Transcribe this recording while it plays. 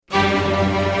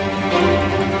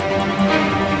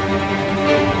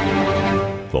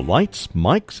The lights,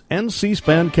 mics, and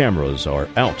C-SPAN cameras are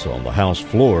out on the House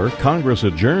floor. Congress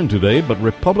adjourned today, but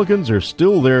Republicans are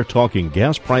still there talking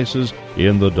gas prices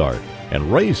in the dark.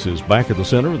 And race is back at the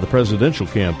center of the presidential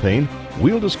campaign.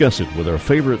 We'll discuss it with our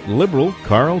favorite liberal,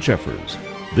 Carl Jeffers.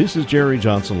 This is Jerry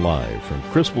Johnson Live from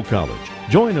Criswell College.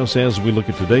 Join us as we look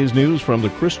at today's news from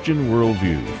the Christian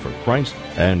worldview for Christ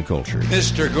and culture.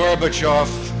 Mr. Gorbachev,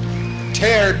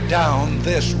 tear down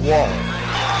this wall.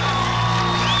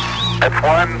 It's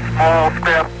one small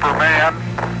step for man,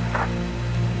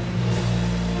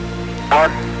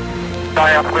 one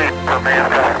giant leap for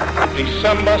mankind.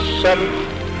 December 7th,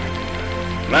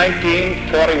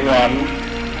 1941,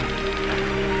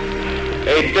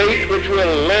 a date which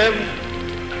will live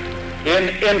in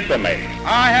infamy.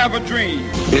 I have a dream.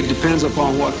 It depends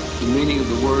upon what the meaning of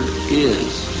the word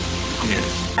is.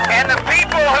 And the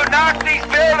people who knock these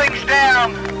buildings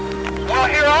down will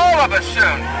hear all of us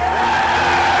soon.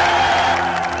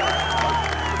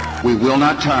 We will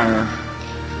not tire,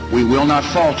 we will not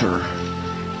falter,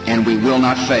 and we will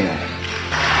not fail.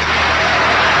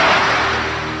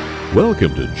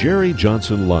 Welcome to Jerry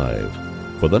Johnson Live.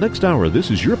 For the next hour,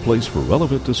 this is your place for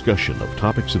relevant discussion of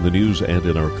topics in the news and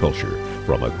in our culture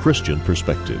from a Christian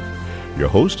perspective. Your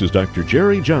host is Dr.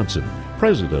 Jerry Johnson,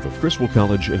 president of Criswell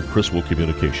College and Criswell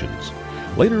Communications.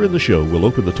 Later in the show, we'll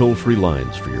open the toll-free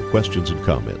lines for your questions and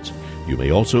comments. You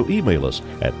may also email us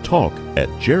at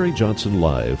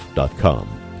talk@jerryjohnsonlive.com.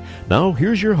 Now,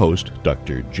 here's your host,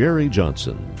 Dr. Jerry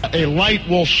Johnson. A light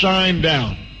will shine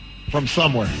down from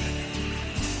somewhere.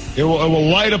 It will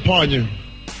light upon you.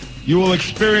 You will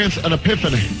experience an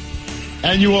epiphany.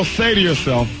 And you will say to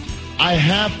yourself, I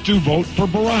have to vote for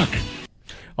Barack.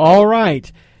 All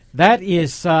right. That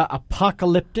is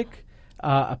apocalyptic,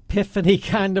 epiphany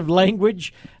kind of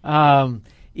language.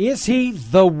 Is he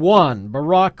the one,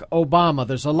 Barack Obama?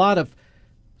 There's a lot of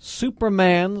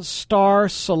Superman, star,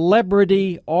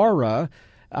 celebrity aura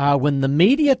when the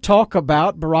media talk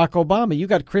about Barack Obama. You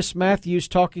got Chris Matthews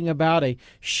talking about a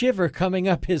shiver coming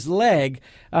up his leg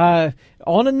on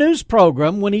a news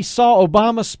program when he saw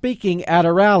Obama speaking at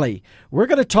a rally. We're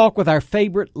going to talk with our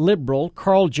favorite liberal,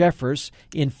 Carl Jeffers,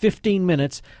 in 15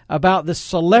 minutes about the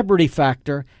celebrity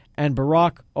factor and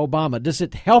Barack Obama. Does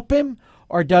it help him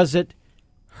or does it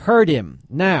hurt him?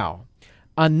 Now,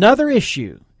 another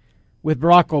issue with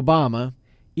Barack Obama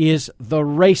is the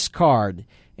race card.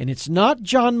 And it's not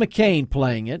John McCain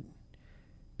playing it.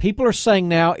 People are saying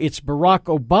now it's Barack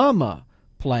Obama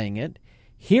playing it.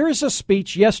 Here is a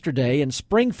speech yesterday in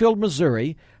Springfield,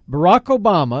 Missouri. Barack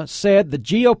Obama said the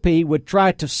GOP would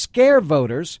try to scare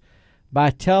voters by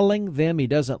telling them he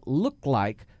doesn't look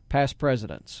like past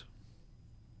presidents.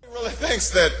 He really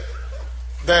thinks that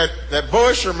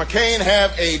Bush or McCain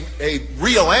have a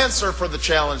real answer for the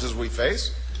challenges we face.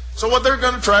 So what they're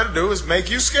going to try to do is make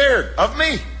you scared of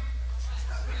me.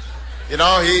 You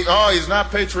know, he's not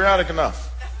patriotic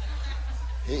enough.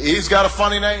 He's got a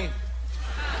funny name.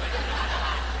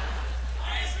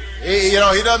 He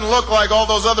doesn't look like all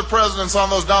those other presidents on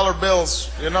those dollar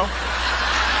bills, you know.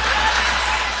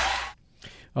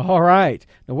 All right.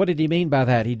 Now, what did he mean by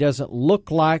that? He doesn't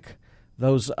look like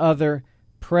those other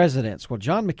presidents. Well,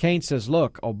 John McCain says,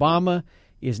 look, Obama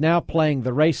is now playing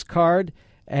the race card,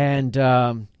 and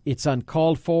it's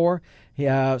uncalled for.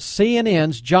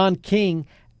 CNN's John King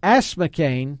asked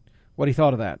McCain what he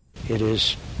thought of that. It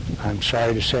is, I'm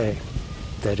sorry to say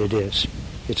that it is.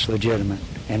 It's legitimate.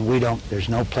 And there's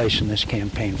no place in this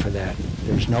campaign for that.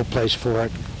 There's no place for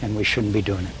it, and we shouldn't be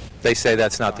doing it. They say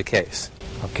that's not the case.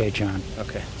 Okay, John.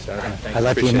 Okay. Sorry. I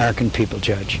let the American people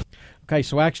judge. Okay,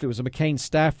 so actually it was a McCain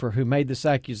staffer who made this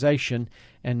accusation,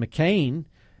 and McCain,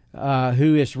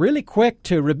 who is really quick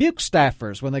to rebuke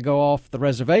staffers when they go off the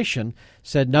reservation,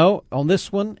 said, no, on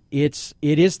this one, it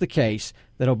is the case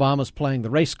that Obama's playing the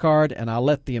race card, and I'll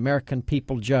let the American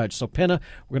people judge. So, Penna,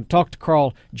 we're going to talk to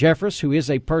Carl Jeffers, who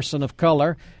is a person of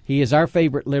color. He is our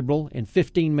favorite liberal. In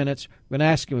 15 minutes, we're going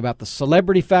to ask him about the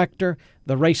celebrity factor,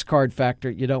 the race card factor.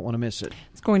 You don't want to miss it.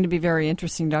 It's going to be very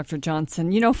interesting, Dr.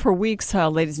 Johnson. You know, for weeks,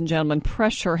 ladies and gentlemen,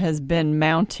 pressure has been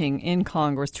mounting in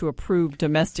Congress to approve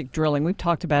domestic drilling. We've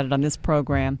talked about it on this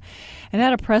program. And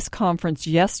at a press conference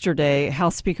yesterday,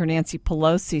 House Speaker Nancy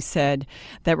Pelosi said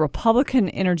that Republican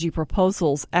energy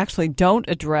proposals actually don't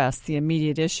address the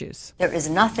immediate issues. There is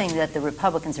nothing that the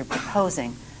Republicans are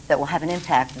proposing that will have an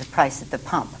impact on the price at the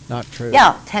pump. Not true.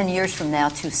 Yeah, 10 years from now,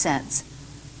 2 cents.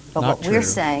 But Not what true. We're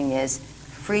saying is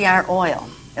free our oil.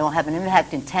 It will have an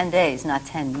impact in 10 days, not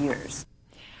 10 years.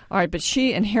 All right, but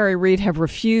she and Harry Reid have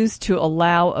refused to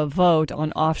allow a vote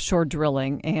on offshore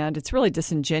drilling, and it's really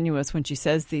disingenuous when she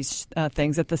says these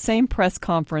things. At the same press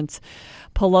conference,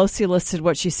 Pelosi listed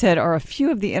what she said are a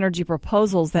few of the energy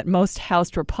proposals that most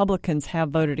House Republicans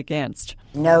have voted against.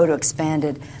 No to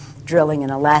expanded drilling in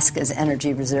Alaska's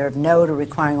energy reserve. No to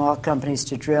requiring oil companies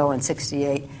to drill in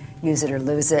 68 use it or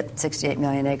lose it, 68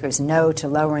 million acres. No to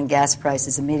lowering gas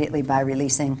prices immediately by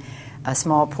releasing a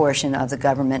small portion of the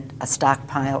government a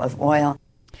stockpile of oil.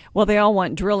 Well, they all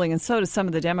want drilling, and so do some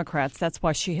of the Democrats. That's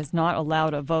why she has not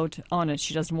allowed a vote on it.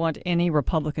 She doesn't want any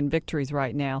Republican victories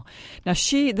right now. Now,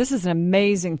 this is an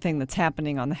amazing thing that's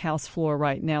happening on the House floor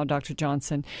right now, Dr.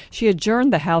 Johnson. She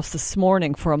adjourned the House this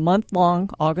morning for a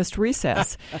month-long August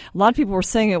recess. A lot of people were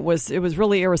saying it was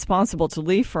really irresponsible to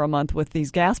leave for a month with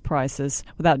these gas prices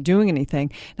without doing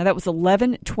anything. Now, that was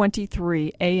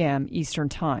 11:23 a.m. Eastern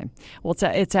Time. Well,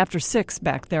 it's after 6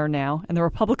 back there now, and the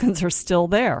Republicans are still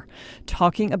there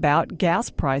talking about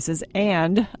gas prices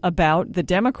and about the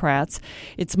Democrats.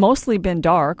 It's mostly been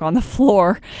dark on the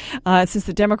floor since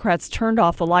the Democrats turned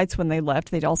off the lights when they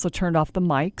left. They'd also turned off the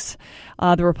mics.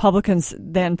 The Republicans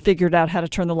then figured out how to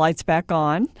turn the lights back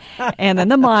on and then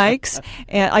the mics.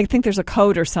 And I think there's a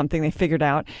code or something they figured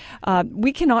out.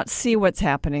 We cannot see what's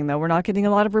happening, though. We're not getting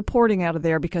a lot of reporting out of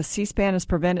there because C-SPAN is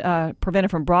prevented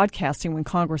from broadcasting when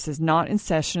Congress is not in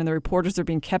session, and the reporters are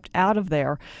being kept out of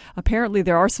there. Apparently,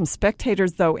 there are some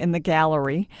spectators, though, in the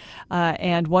gallery.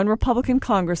 And one Republican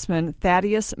congressman,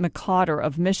 Thaddeus McCotter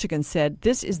of Michigan, said,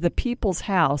 "This is the people's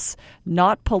house,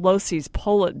 not Pelosi's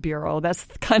Politburo." That's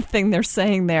the kind of thing they're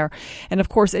saying there. And, of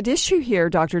course, at issue here,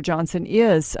 Dr. Johnson,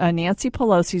 is Nancy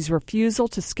Pelosi's refusal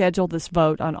to schedule this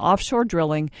vote on offshore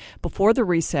drilling before the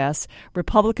recess.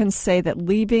 Republicans say that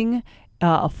leaving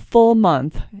a full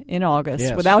month in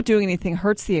August without doing anything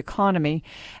hurts the economy.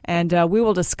 And we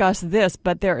will discuss this,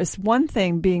 but there is one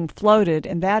thing being floated,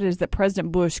 and that is that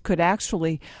President Bush could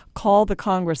actually call the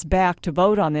Congress back to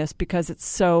vote on this because it's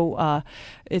so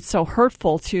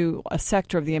hurtful to a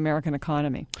sector of the American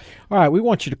economy. All right, we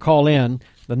want you to call in.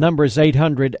 The number is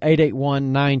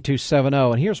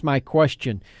 800-881-9270. And here's my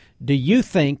question. Do you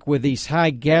think with these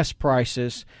high gas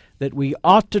prices that we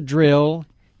ought to drill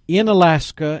in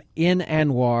Alaska, in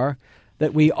ANWR,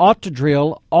 that we ought to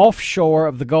drill offshore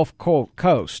of the Gulf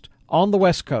Coast, on the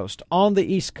West Coast, on the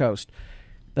East Coast?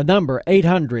 The number,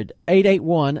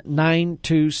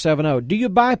 800-881-9270. Do you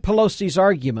buy Pelosi's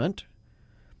argument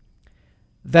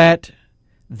that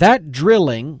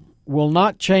drilling will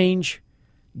not change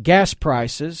gas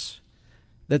prices,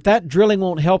 that drilling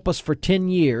won't help us for 10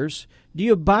 years? Do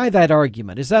you buy that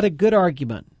argument? Is that a good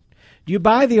argument? Do you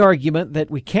buy the argument that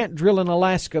we can't drill in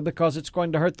Alaska because it's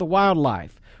going to hurt the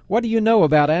wildlife? What do you know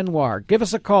about ANWR? Give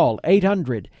us a call,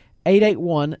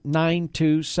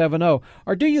 800-881-9270.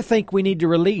 Or do you think we need to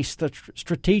release the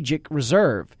strategic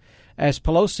reserve, as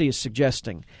Pelosi is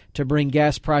suggesting, to bring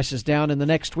gas prices down in the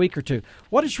next week or two?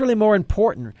 What is really more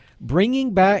important,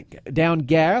 bringing back down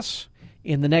gas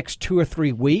in the next 2 or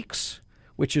 3 weeks,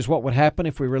 which is what would happen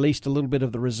if we released a little bit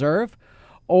of the reserve,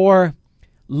 or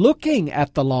looking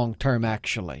at the long term,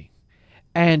 actually,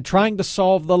 and trying to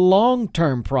solve the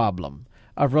long-term problem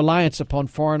of reliance upon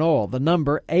foreign oil? The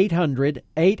number,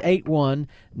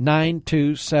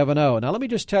 800-881-9270. Now, let me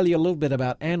just tell you a little bit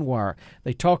about ANWR.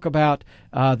 They talk about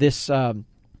this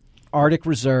Arctic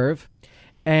Reserve,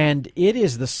 and it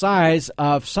is the size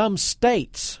of some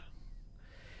states.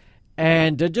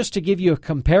 And just to give you a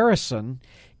comparison,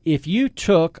 if you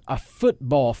took a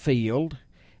football field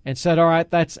and said, all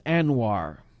right, that's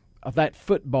ANWR of that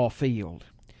football field,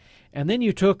 and then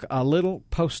you took a little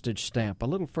postage stamp, a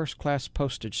little first-class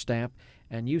postage stamp,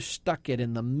 and you stuck it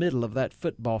in the middle of that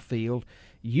football field,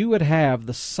 you would have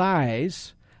the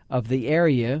size of the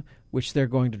area which they're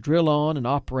going to drill on and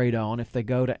operate on if they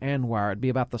go to ANWR. It'd be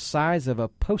about the size of a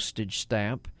postage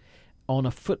stamp on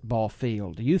a football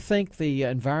field. Do you think the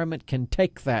environment can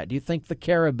take that? Do you think the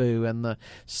caribou and the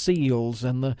seals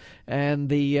and the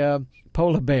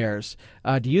polar bears,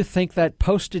 do you think that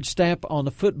postage stamp on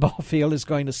the football field is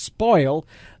going to spoil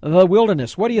the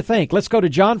wilderness? What do you think? Let's go to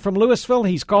John from Louisville.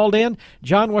 He's called in.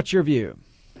 John, what's your view?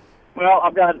 Well,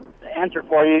 I've got an answer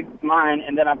for you, mine,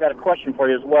 and then I've got a question for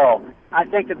you as well. I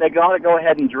think that they got to go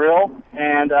ahead and drill,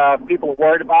 and people are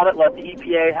worried about it. Let the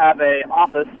EPA have an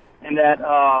office in that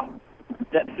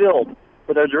field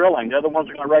where they're drilling. They're the ones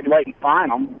who are going to regulate and fine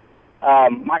them.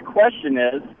 My question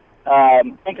is,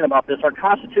 thinking about this, our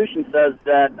Constitution says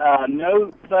that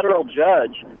no federal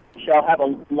judge shall have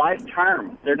a life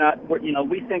term. They're not,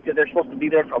 we think that they're supposed to be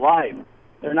there for life.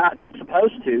 They're not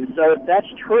supposed to. So if that's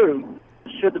true,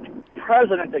 should the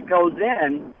president that goes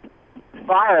in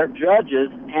fire judges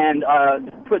and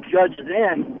put judges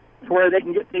in to where they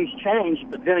can get things changed.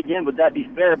 But then again, would that be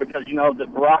fair? Because,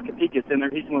 that Barack, if he gets in there,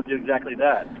 he's going to do exactly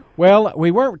that. Well,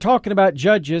 we weren't talking about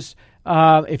judges.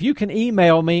 If you can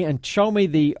email me and show me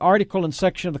the article and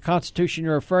section of the Constitution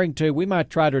you're referring to, we might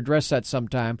try to address that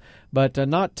sometime, but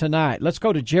not tonight. Let's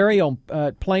go to Jerry on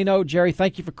Plano. Jerry,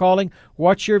 thank you for calling.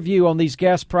 What's your view on these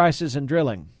gas prices and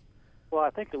drilling? Well, I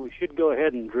think that we should go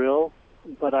ahead and drill,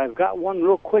 but I've got one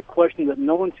real quick question that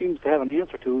no one seems to have an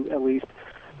answer to, at least.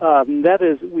 That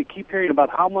is, we keep hearing about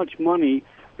how much money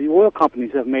the oil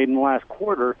companies have made in the last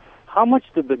quarter. How much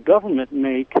did the government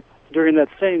make during that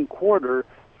same quarter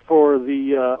for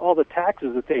the all the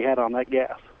taxes that they had on that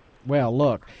gas? Well,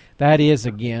 look, that is,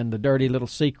 again, the dirty little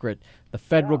secret. The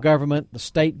federal government, the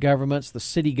state governments, the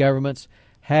city governments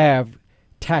have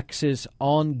taxes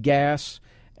on gas,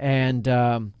 and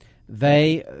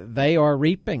they are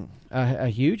reaping a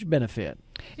huge benefit.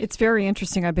 It's very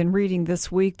interesting. I've been reading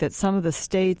this week that some of the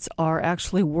states are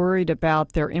actually worried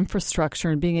about their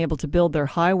infrastructure and being able to build their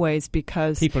highways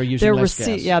because people are using less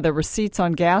gas. Yeah, the receipts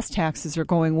on gas taxes are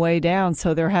going way down,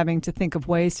 so they're having to think of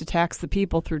ways to tax the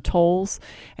people through tolls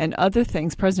and other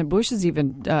things. President Bush has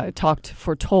even talked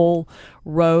for toll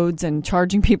roads and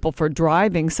charging people for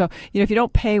driving. So, if you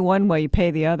don't pay one way, you pay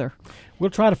the other.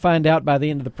 We'll try to find out by the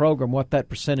end of the program what that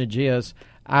percentage is.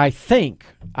 I think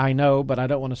I know, but I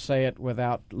don't want to say it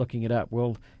without looking it up.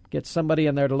 We'll get somebody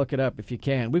in there to look it up if you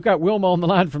can. We've got Wilma on the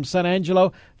line from San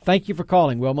Angelo. Thank you for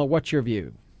calling, Wilma. What's your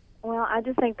view? Well, I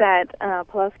just think that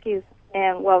Pelosi's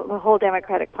and, the whole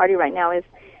Democratic Party right now is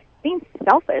being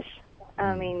selfish.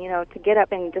 I mean, to get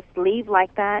up and just leave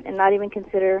like that and not even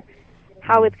consider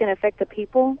how it's going to affect the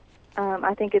people.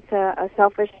 I think it's a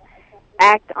selfish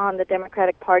act on the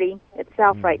Democratic Party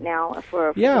itself right now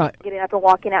for getting up and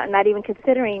walking out and not even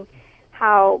considering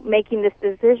how making this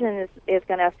decision is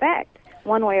going to affect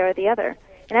one way or the other.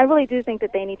 And I really do think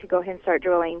that they need to go ahead and start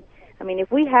drilling. I mean,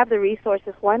 if we have the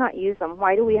resources, why not use them?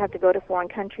 Why do we have to go to foreign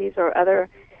countries or other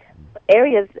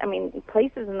areas,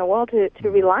 places in the world to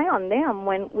rely on them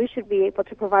when we should be able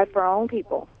to provide for our own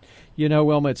people?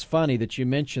 Wilma, it's funny that you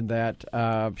mentioned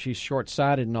that. She's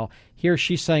short-sighted and all. Here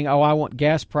she's saying, I want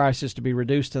gas prices to be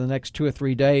reduced in the next 2 or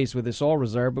 3 days with this oil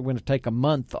reserve, but we're going to take a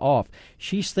month off.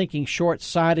 She's thinking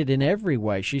short-sighted in every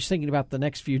way. She's thinking about the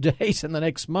next few days and the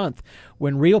next month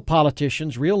when real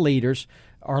politicians, real leaders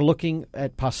are looking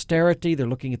at posterity. They're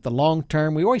looking at the long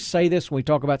term. We always say this when we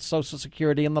talk about Social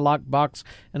Security and the lockbox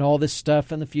and all this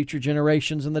stuff and the future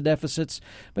generations and the deficits.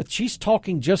 But she's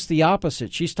talking just the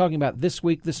opposite. She's talking about this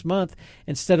week, this month,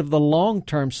 instead of the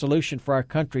long-term solution for our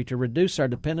country to reduce our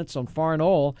dependence on foreign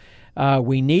oil.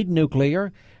 We need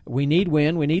nuclear. We need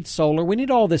wind. We need solar. We need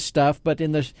all this stuff. But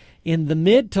in the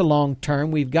mid to long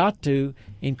term, we've got to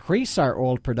increase our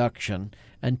oil production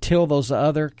until those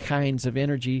other kinds of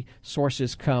energy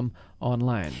sources come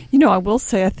online. I will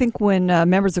say, I think when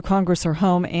members of Congress are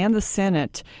home and the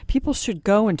Senate, people should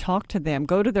go and talk to them,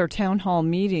 go to their town hall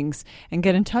meetings and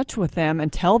get in touch with them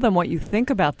and tell them what you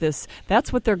think about this.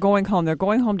 That's what they're going home. They're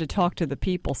going home to talk to the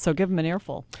people, so give them an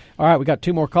earful. All right, we got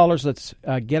 2 more callers. Let's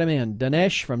get them in.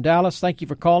 Dinesh from Dallas, thank you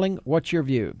for calling. What's your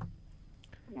view?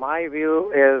 My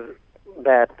view is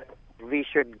that we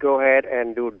should go ahead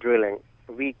and do drilling.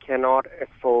 We cannot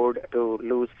afford to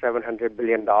lose $700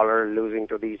 billion losing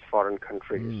to these foreign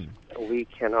countries. We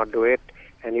cannot do it.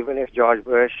 And even if George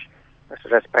Bush,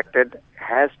 respected,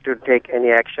 has to take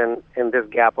any action in this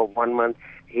gap of 1 month,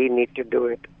 he needs to do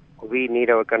it. We need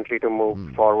our country to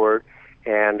move forward,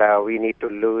 and we need to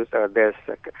lose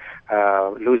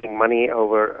losing money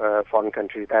over foreign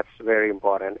countries. That's very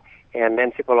important. And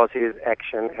Nancy Pelosi's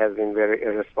action has been very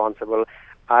irresponsible.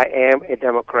 I am a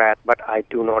Democrat, but I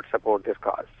do not support this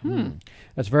cause.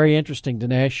 That's very interesting,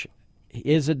 Dinesh. He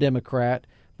is a Democrat,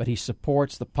 but he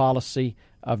supports the policy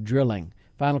of drilling.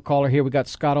 Final caller here. We got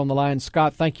Scott on the line.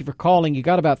 Scott, thank you for calling. You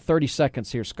got about 30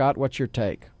 seconds here. Scott, what's your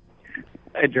take?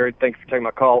 Hey, Jerry. Thanks for taking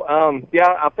my call.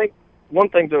 I think one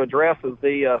thing to address is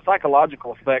the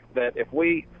psychological effect that if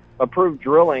we approve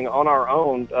drilling on our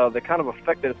own, the kind of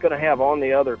effect that it's going to have on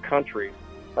the other countries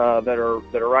that are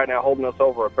right now holding us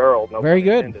over a barrel. No Very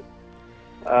good.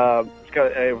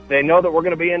 They know that we're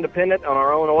going to be independent on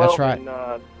our own oil. That's right.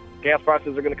 And gas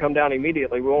prices are going to come down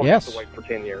immediately. We won't have to wait for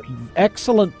 10 years.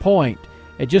 Excellent point.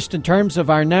 Just in terms of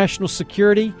our national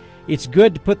security, it's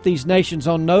good to put these nations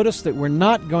on notice that we're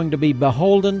not going to be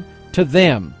beholden to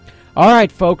them. All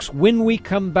right, folks, when we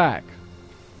come back,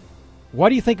 what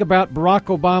do you think about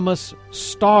Barack Obama's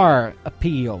star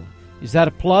appeal? Is that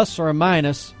a plus or a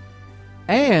minus?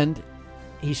 And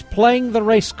he's playing the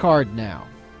race card now.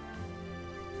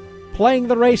 playing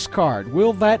the race card.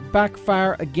 Will that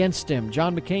backfire against him?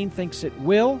 John McCain thinks it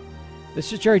will.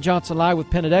 This is Jerry Johnson Live with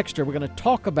Penn and Extra. We're going to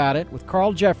talk about it with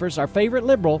Carl Jeffers, our favorite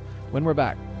liberal, when we're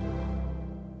back.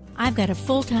 I've got a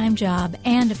full-time job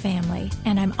and a family,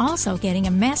 and I'm also getting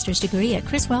a master's degree at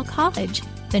Criswell College.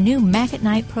 The new Mac at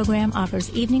Night program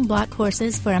offers evening block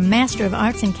courses for a Master of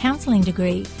Arts in Counseling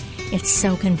degree. It's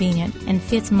so convenient and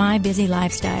fits my busy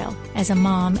lifestyle as a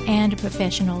mom and a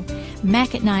professional.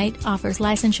 Mac at Night offers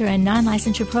licensure and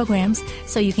non-licensure programs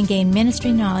so you can gain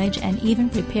ministry knowledge and even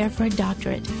prepare for a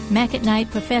doctorate. Mac at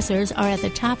Night professors are at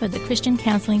the top of the Christian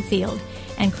counseling field,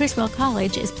 and Criswell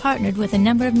College is partnered with a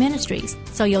number of ministries,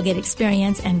 so you'll get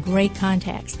experience and great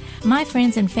contacts. My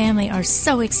friends and family are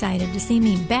so excited to see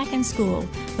me back in school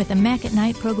with the Mac at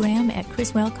Night program at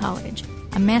Criswell College.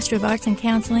 A Master of Arts in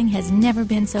Counseling has never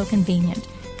been so convenient.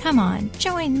 Come on,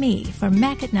 join me for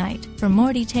Mac at Night. For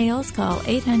more details, call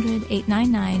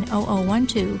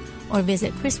 800-899-0012 or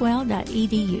visit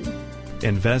criswell.edu.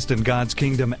 Invest in God's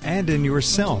kingdom and in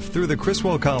yourself through the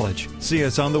Criswell College. See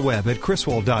us on the web at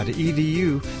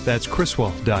criswell.edu. That's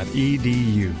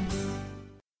criswell.edu.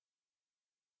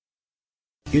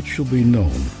 It shall be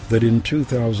known that in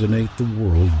 2008 the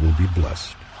world will be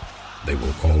blessed. They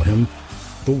will call him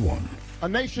the One. A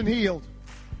nation healed,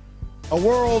 a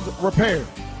world repaired.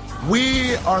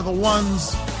 We are the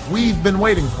ones we've been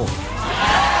waiting for.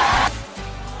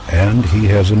 And he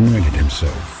has anointed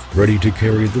himself, ready to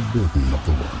carry the burden of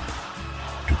the One.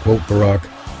 To quote Barack,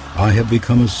 I have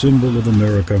become a symbol of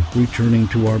America returning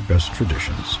to our best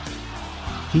traditions.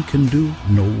 He can do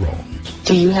no wrong.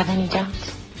 Do you have any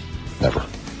doubts? Never.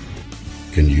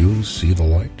 Can you see the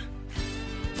light?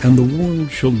 And the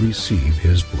world shall receive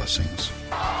his blessings.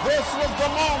 This was the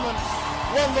moment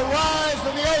when the rise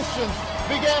of the oceans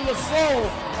began to slow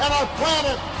and our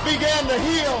planet began to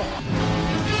heal.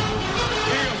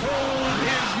 Behold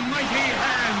his mighty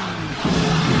hand.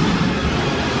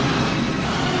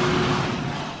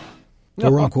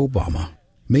 Barack Obama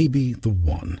may be the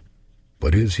one,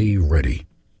 but is he ready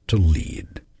to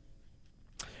lead?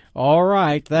 All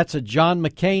right, that's a John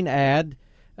McCain ad,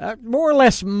 more or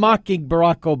less mocking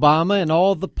Barack Obama and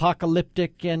all the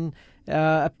apocalyptic and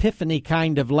epiphany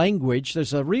kind of language.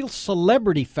 There's a real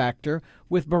celebrity factor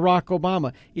with Barack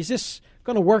Obama. Is this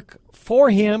going to work for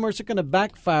him, or is it going to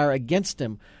backfire against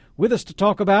him? With us to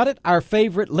talk about it, our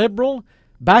favorite liberal,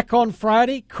 back on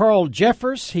Friday, Carl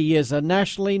Jeffers. He is a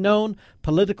nationally known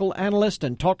political analyst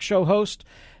and talk show host.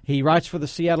 He writes for the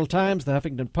Seattle Times, the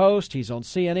Huffington Post. He's on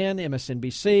CNN,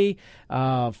 MSNBC,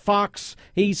 Fox.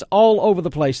 He's all over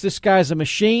the place. This guy's a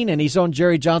machine, and he's on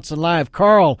Jerry Johnson Live.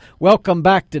 Carl, welcome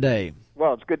back today.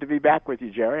 Well, it's good to be back with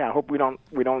you, Jerry. I hope we don't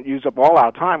use up all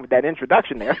our time with that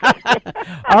introduction there.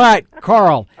 All right,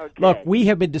 Carl. Okay. Look, we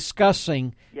have been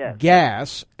discussing Yes.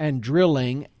 gas and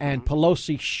drilling and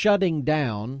Pelosi shutting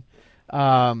down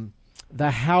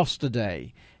the House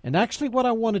today. And actually what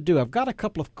I want to do, I've got a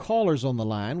couple of callers on the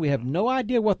line. We have no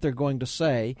idea what they're going to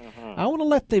say. I want to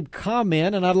let them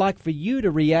comment, and I'd like for you to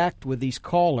react with these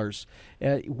callers.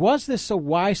 Was this a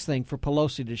wise thing for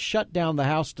Pelosi to shut down the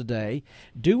House today?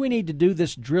 Do we need to do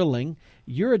this drilling?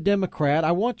 You're a Democrat.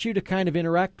 I want you to kind of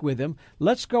interact with them.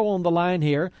 Let's go on the line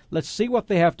here. Let's see what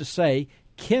they have to say.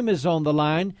 Kim is on the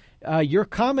line. Your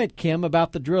comment, Kim,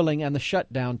 about the drilling and the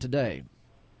shutdown today.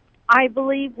 I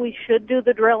believe we should do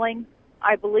the drilling.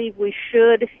 I believe we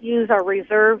should use our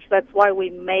reserves. That's why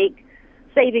we make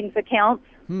savings accounts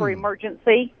for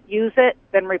emergency. Use it,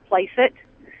 then replace it.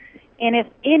 And if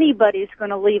anybody's going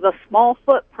to leave a small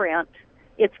footprint,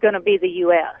 it's going to be the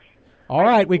U.S. All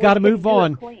right, we got to move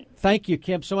on. Thank you,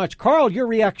 Kim, so much. Carl, your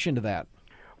reaction to that?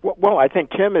 Well, I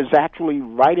think Kim is actually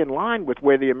right in line with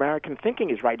where the American thinking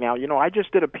is right now. You know, I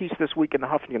just did a piece this week in the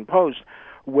Huffington Post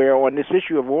where on this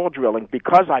issue of oil drilling,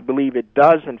 because I believe it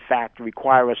does, in fact,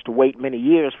 require us to wait many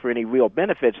years for any real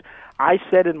benefits, I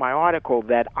said in my article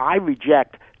that I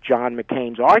reject John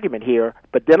McCain's argument here,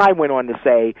 but then I went on to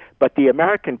say, but the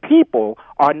American people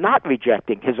are not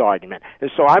rejecting his argument.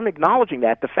 And so I'm acknowledging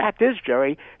that. The fact is,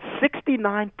 Jerry,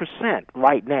 69%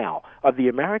 right now of the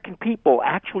American people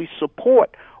actually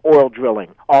support oil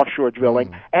drilling, offshore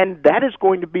drilling, and that is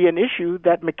going to be an issue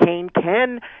that McCain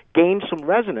can gain some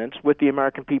resonance with the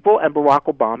American people, and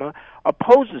Barack Obama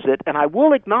opposes it. And I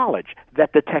will acknowledge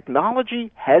that the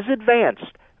technology has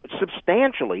advanced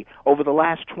substantially over the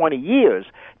last 20 years,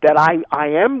 that I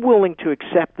am willing to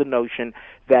accept the notion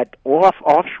that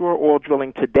offshore oil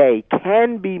drilling today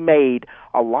can be made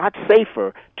a lot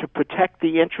safer to protect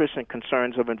the interests and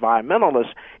concerns of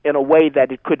environmentalists in a way that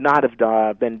it could not have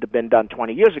been done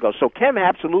 20 years ago. So Kim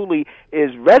absolutely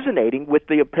is resonating with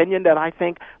the opinion that I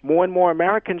think more and more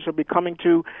Americans are becoming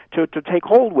to take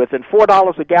hold with. And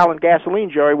 $4 a gallon gasoline,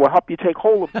 Jerry, will help you take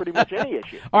hold of pretty much any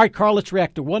issue. All right, Carl, let's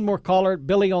react to one more caller.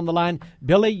 Billy on the line.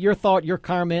 Billy, your thought, your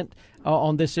comment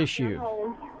on this issue.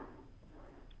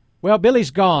 Well, Billy's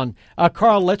gone.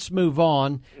 Carl, let's move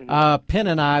on. Penn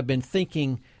and I have been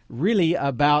thinking really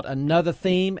about another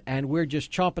theme, and we're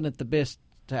just chomping at the bit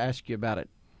to ask you about it.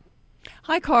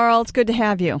 Hi, Carl. It's good to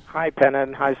have you. Hi, Penna.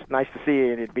 Nice to see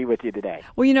you and to be with you today.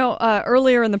 Well,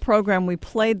 earlier in the program, we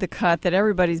played the cut that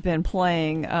everybody's been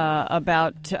playing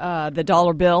about the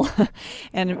dollar bill.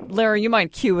 And, Larry, you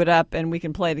might cue it up, and we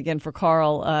can play it again for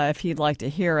Carl if he'd like to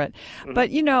hear it. Mm-hmm.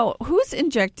 But, who's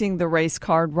injecting the race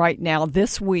card right now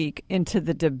this week into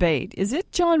the debate? Is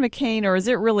it John McCain or is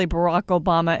it really Barack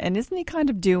Obama? And isn't he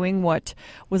kind of doing what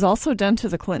was also done to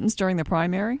the Clintons during the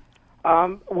primary?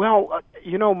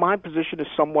 My position is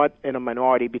somewhat in a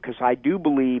minority because I do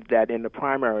believe that in the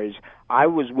primaries, I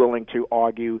was willing to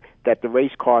argue that the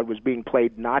race card was being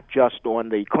played not just on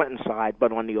the Clinton side,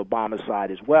 but on the Obama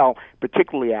side as well,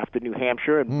 particularly after New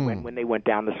Hampshire and when they went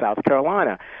down to South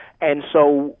Carolina. And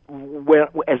so,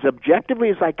 as objectively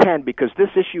as I can, because this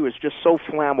issue is just so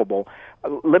flammable,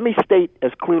 let me state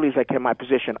as clearly as I can my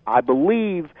position. I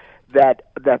believe that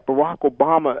Barack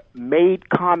Obama made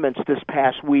comments this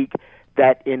past week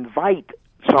that invite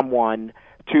someone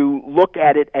to look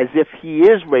at it as if he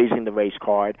is raising the race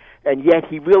card, and yet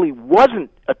he really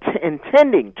wasn't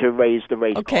intending to raise the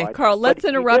race card. Okay, Carl, let's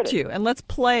interrupt you, and let's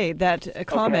play that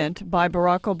comment by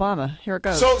Barack Obama. Here it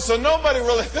goes. So nobody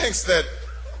really thinks that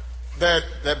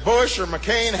Bush or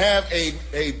McCain have a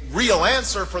real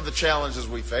answer for the challenges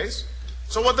we face.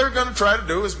 So what they're going to try to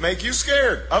do is make you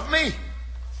scared of me.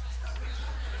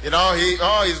 He's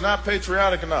not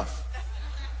patriotic enough.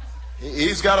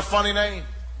 He's got a funny name.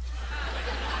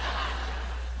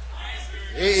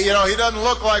 He doesn't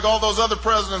look like all those other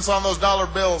presidents on those dollar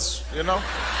bills,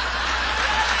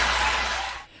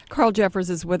 Carl Jeffers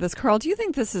is with us. Carl, do you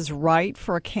think this is right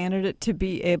for a candidate to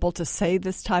be able to say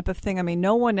this type of thing? I mean,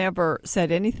 no one ever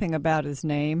said anything about his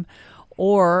name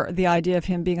or the idea of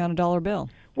him being on a dollar bill.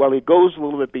 Well, it goes a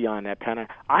little bit beyond that, Penna.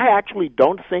 I actually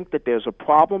don't think that there's a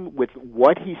problem with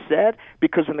what he said,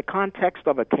 because in the context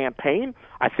of a campaign,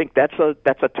 I think that's a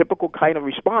typical kind of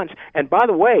response. And by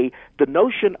the way, the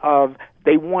notion of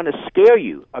they want to scare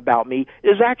you about me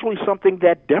is actually something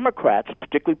that Democrats,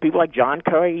 particularly people like John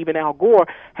Kerry, even Al Gore,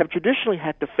 have traditionally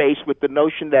had to face, with the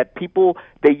notion that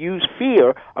they use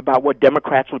fear about what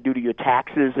Democrats will do to your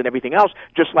taxes and everything else,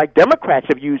 just like Democrats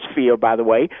have used fear, by the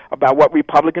way, about what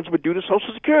Republicans would do to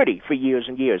Social Security for years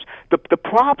and years. The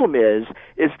problem is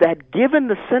that given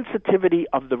the sensitivity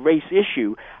of the race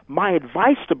issue, my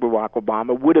advice to Barack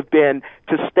Obama would have been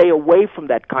to stay away from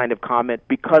that kind of comment,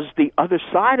 because the other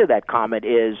side of that comment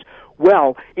is,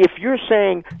 well, if you're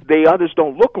saying the others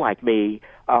don't look like me,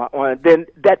 then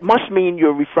that must mean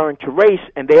you're referring to race,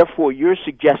 and therefore you're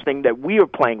suggesting that we are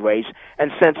playing race.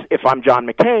 And since if I'm John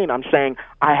McCain, I'm saying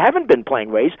I haven't been playing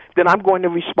race, then I'm going to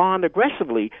respond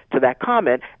aggressively to that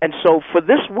comment. And so for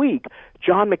this week,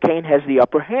 John McCain has the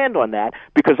upper hand on that,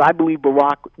 because I believe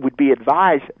Barack would be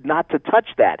advised not to touch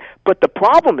that. But the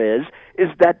problem is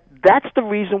that that's the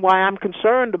reason why I'm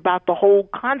concerned about the whole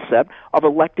concept of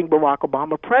electing Barack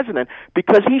Obama president,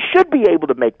 because he should be able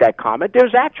to make that comment.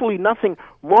 There's actually nothing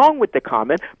wrong with the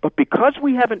comment, but because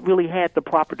we haven't really had the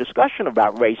proper discussion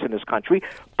about race in this country,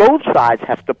 both sides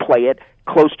have to play it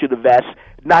close to the vest,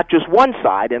 not just one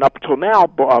side. And up until now,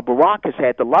 Barack has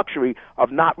had the luxury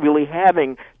of not really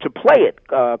having to play it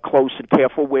close and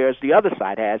careful, whereas the other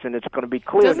side has, and it's going to be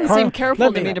clear. Doesn't seem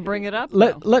careful to me to bring it up.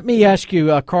 Let me ask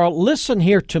you, Carl, listen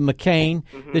here to McCain.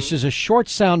 Mm-hmm. This is a short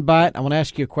sound bite. I want to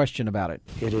ask you a question about it.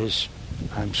 It is,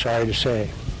 I'm sorry to say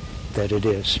that it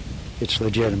is. It's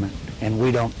legitimate. And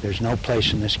there's no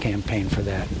place in this campaign for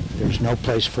that. There's no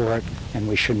place for it, and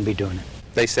we shouldn't be doing it.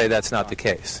 They say that's not the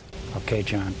case. Okay,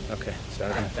 John. Okay.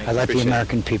 Sorry. I let the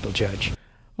American people judge.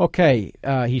 Okay.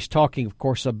 He's talking, of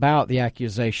course, about the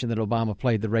accusation that Obama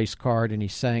played the race card, and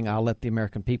he's saying, I'll let the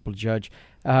American people judge.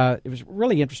 It was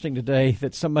really interesting today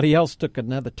that somebody else took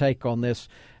another take on this,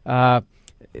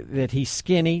 that he's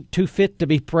skinny, too fit to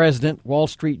be president, Wall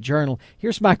Street Journal.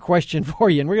 Here's my question for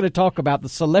you, and we're going to talk about the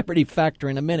celebrity factor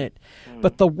in a minute.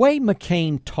 But the way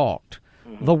McCain talked,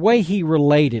 the way he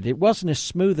related, it wasn't as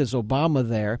smooth as Obama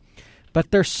there.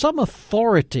 But there's some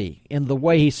authority in the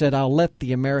way he said, I'll let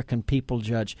the American people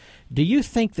judge. Do you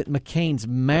think that McCain's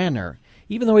manner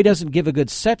even though he doesn't give a good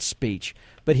set speech,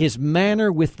 but his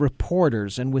manner with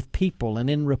reporters and with people and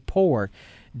in rapport,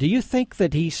 do you think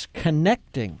that he's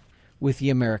connecting with the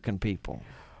American people?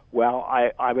 Well,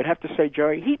 I would have to say,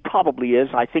 Jerry, he probably is.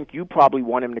 I think you probably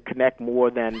want him to connect more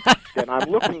than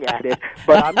I'm looking at it.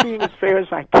 But I'm being as fair as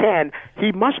I can.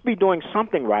 He must be doing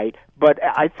something right. But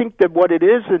I think that what it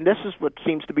is, and this is what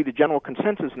seems to be the general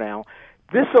consensus now,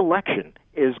 this election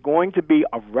is going to be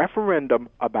a referendum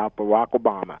about Barack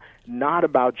Obama, not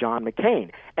about John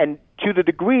McCain. And to the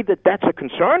degree that that's a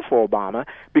concern for Obama,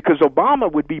 because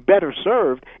Obama would be better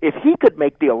served if he could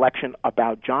make the election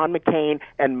about John McCain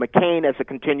and McCain as a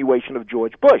continuation of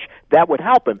George Bush. That would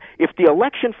help him. If the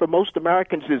election for most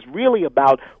Americans is really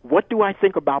about what do I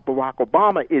think about Barack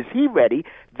Obama, is he ready,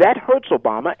 that hurts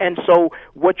Obama. And so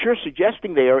what you're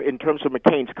suggesting there in terms of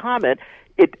McCain's comment,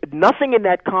 nothing in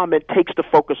that comment takes the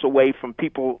focus away from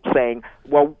people saying,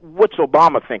 well, what's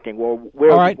Obama thinking? Well,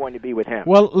 where are we going to be with him?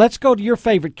 Well, let's go to your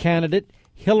favorite candidate,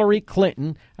 Hillary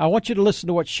Clinton. I want you to listen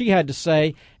to what she had to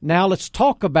say. Now let's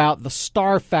talk about the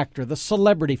star factor, the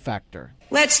celebrity factor.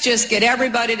 Let's just get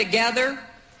everybody together.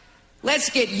 Let's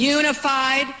get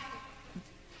unified.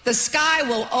 The sky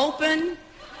will open.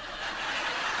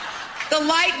 The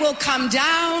light will come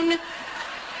down.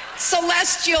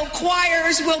 Celestial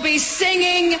choirs will be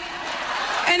singing.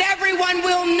 And everyone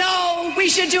will know we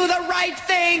should do the right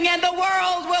thing and the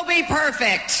world will be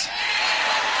perfect.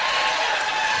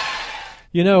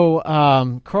 You know,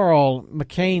 Carl,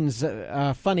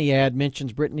 McCain's funny ad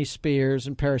mentions Britney Spears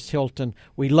and Paris Hilton.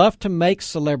 We love to make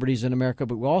celebrities in America,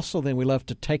 but we love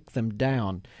to take them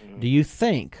down. Mm-hmm. Do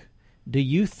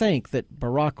you think that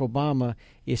Barack Obama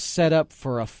is set up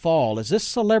for a fall? Is this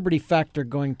celebrity factor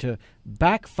going to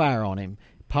backfire on him?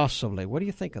 Possibly. What do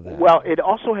you think of that? Well, it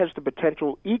also has the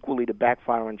potential equally to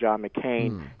backfire on John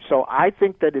McCain. So I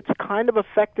think that it's kind of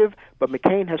effective, but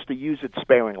McCain has to use it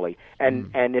sparingly.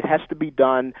 And it has to be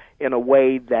done in a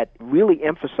way that really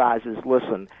emphasizes,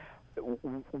 listen,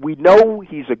 we know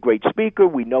he's a great speaker.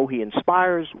 We know he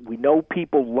inspires. We know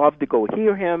people love to go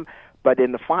hear him. But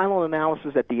in the final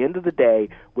analysis, at the end of the day,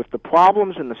 with the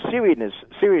problems and the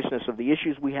seriousness of the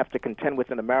issues we have to contend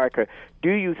with in America, do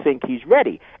you think he's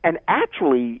ready? And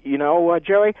actually,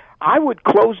 Jerry, I would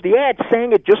close the ad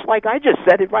saying it just like I just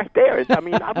said it right there. I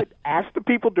mean, I would ask the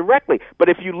people directly. But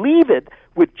if you leave it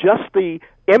with just the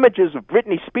images of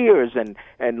Britney Spears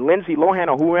and Lindsay Lohan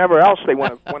or whoever else they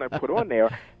want to put on there,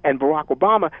 and Barack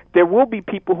Obama, there will be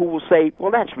people who will say,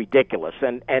 well, that's ridiculous.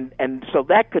 And so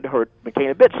that could hurt McCain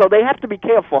a bit. So they have to be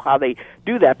careful how they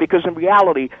do that, because in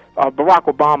reality, Barack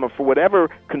Obama, for whatever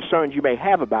concerns you may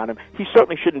have about him, he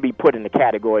certainly shouldn't be put in the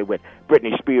category with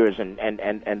Britney Spears and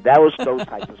those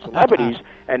types of celebrities.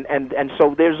 And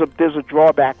so there's a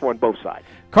drawback on both sides.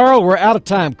 Carl, we're out of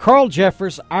time. Carl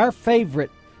Jeffers, our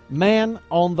favorite man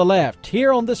on the left.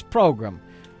 Here on this program,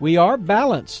 we are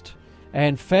balanced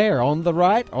and fair on the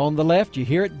right, on the left. You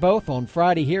hear it both on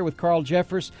Friday here with Carl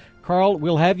Jeffers. Carl,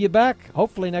 we'll have you back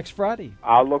hopefully next Friday.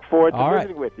 I'll look forward to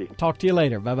visiting with you. Talk to you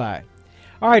later. Bye-bye.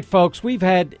 All right, folks, we've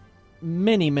had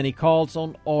many calls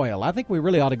on oil. I think we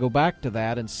really ought to go back to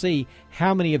that and see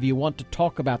how many of you want to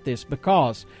talk about this,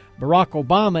 because Barack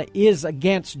Obama is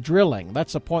against drilling.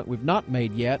 That's a point we've not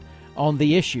made yet on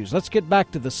the issues. Let's get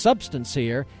back to the substance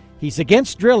here. He's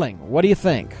against drilling. What do you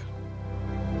think?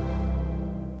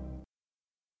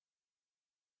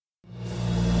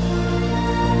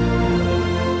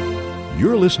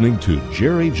 You're listening to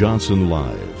Jerry Johnson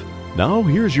Live. Now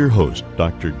here's your host,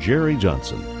 Dr. Jerry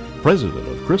Johnson, president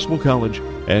of Criswell College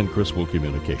and Criswell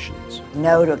Communications.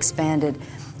 No to expanded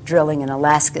drilling in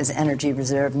Alaska's energy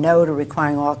reserve. No to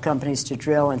requiring oil companies to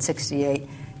drill and 68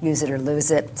 use it or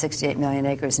lose it, 68 million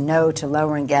acres. No to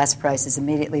lowering gas prices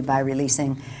immediately by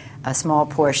releasing a small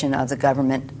portion of the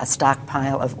government, a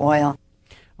stockpile of oil.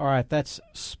 All right, that's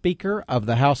Speaker of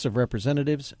the House of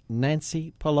Representatives,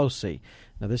 Nancy Pelosi.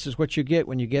 Now, this is what you get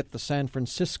when you get the San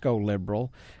Francisco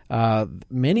liberal.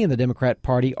 Many in the Democrat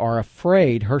Party are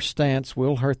afraid her stance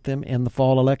will hurt them in the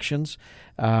fall elections.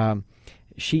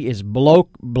 She is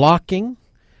blocking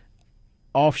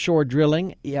offshore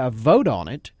drilling, a vote on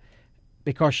it,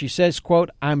 because she says,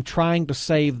 quote, I'm trying to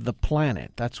save the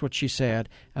planet. That's what she said.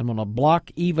 I'm going to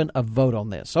block even a vote on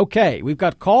this. Okay, we've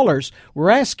got callers. We're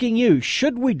asking you,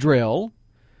 should we drill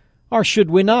or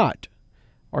should we not?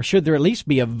 Or should there at least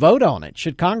be a vote on it?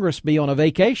 Should Congress be on a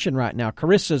vacation right now?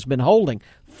 Carissa's been holding.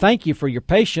 Thank you for your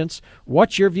patience.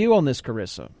 What's your view on this,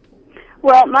 Carissa?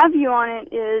 Well, my view on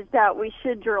it is that we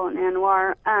should drill in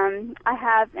ANWR. I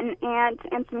have an aunt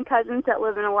and some cousins that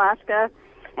live in Alaska,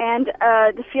 and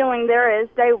the feeling there is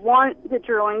they want the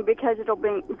drilling because it'll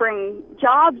bring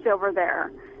jobs over there.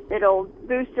 it'll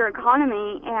boost their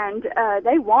economy, and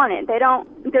they want it.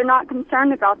 They're not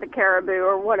concerned about the caribou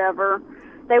or whatever.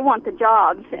 They want the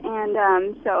jobs,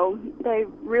 and so they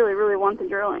really, really want the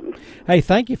drilling. Hey,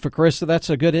 thank you for Carissa. That's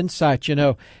a good insight. You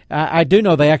know, I do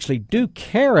know they actually do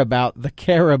care about the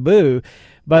caribou,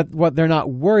 but what they're not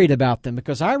worried about them,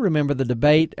 because I remember the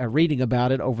debate, reading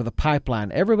about it over the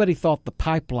pipeline. Everybody thought the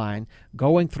pipeline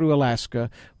going through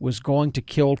Alaska was going to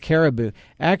kill caribou.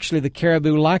 Actually, the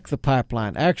caribou like the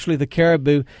pipeline. Actually, the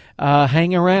caribou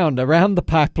hang around the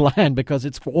pipeline because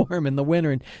it's warm in the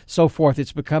winter and so forth.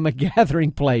 It's become a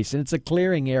gathering place, and it's a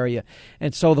clearing area.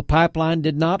 And so the pipeline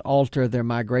did not alter their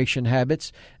migration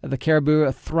habits. The caribou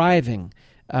are thriving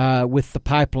with the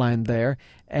pipeline there.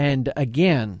 And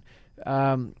again,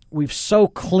 we've so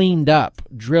cleaned up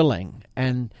drilling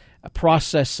and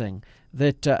processing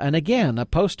that, and again, a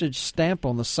postage stamp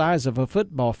on the size of a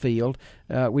football field,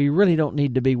 we really don't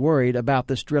need to be worried about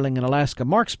this drilling in Alaska.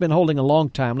 Mark's been holding a long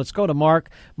time. Let's go to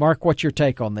Mark. Mark, what's your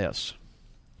take on this?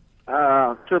 2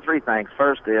 or 3 things.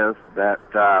 First is that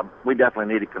we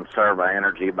definitely need to conserve our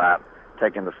energy by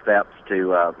taking the steps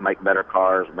to make better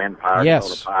cars, wind power,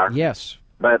 solar power. Yes.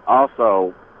 But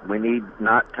also, we need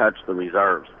not touch the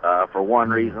reserves. For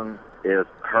one reason is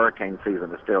hurricane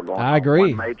season is still going on. I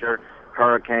agree. One major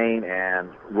hurricane, and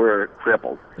we're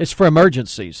crippled. It's for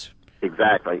emergencies.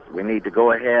 Exactly. We need to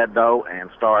go ahead, though,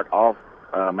 and start off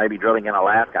maybe drilling in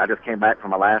Alaska. I just came back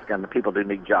from Alaska, and the people do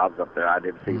need jobs up there. I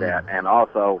did see that. And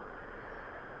also,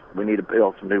 we need to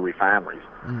build some new refineries.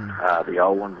 The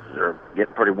old ones are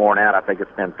getting pretty worn out. I think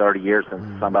it's been 30 years since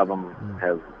some of them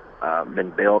have been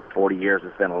built. 40 years.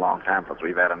 It's been a long time since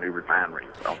we've had a new refinery.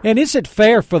 So. And is it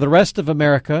fair for the rest of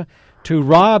America to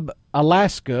rob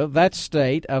Alaska, that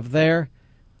state, of their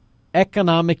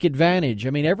economic advantage?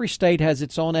 I mean, every state has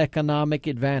its own economic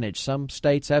advantage. Some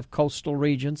states have coastal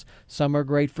regions. Some are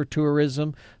great for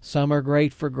tourism. Some are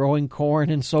great for growing corn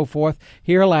and so forth.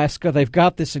 Here, Alaska, they've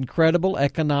got this incredible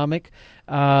economic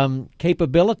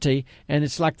capability, and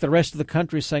it's like the rest of the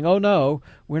country saying, oh, no,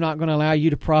 we're not going to allow you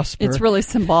to prosper. It's really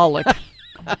symbolic.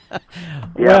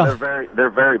 Yeah, they're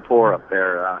very poor up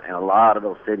there, and a lot of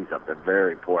those cities up there,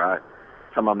 very poor.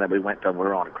 Some of them that we went to, we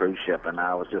were on a cruise ship, and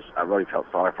I really felt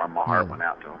sorry for them. My heart went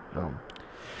out to them. So.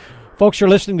 Folks, you're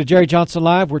listening to Jerry Johnson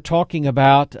Live. We're talking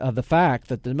about the fact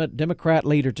that the Democrat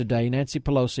leader today, Nancy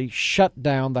Pelosi, shut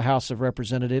down the House of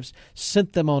Representatives,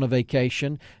 sent them on a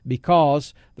vacation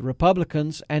because the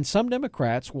Republicans and some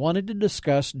Democrats wanted to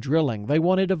discuss drilling. They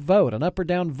wanted a vote, an up or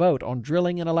down vote on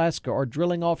drilling in Alaska or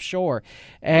drilling offshore.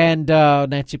 And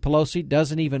Nancy Pelosi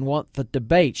doesn't even want the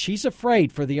debate. She's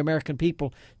afraid for the American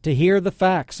people to hear the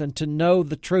facts and to know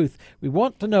the truth. We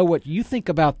want to know what you think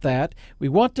about that. We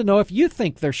want to know if you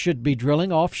think there should be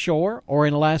drilling offshore or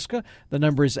in Alaska. The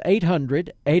number is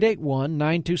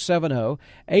 800-881-9270,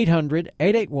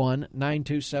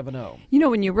 800-881-9270. You know,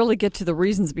 when you really get to the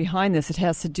reasons behind this, it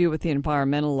has to do with the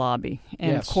environmental lobby.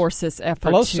 And, yes. Of course, this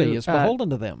effort Pelosi is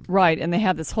beholden to them. Right, and they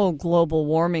have this whole global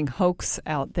warming hoax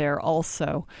out there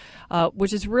also,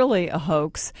 which is really a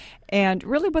hoax. And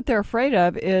really what they're afraid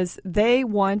of is they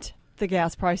want the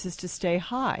gas prices to stay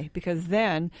high, because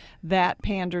then that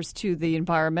panders to the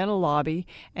environmental lobby,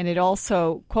 and it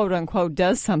also, quote unquote,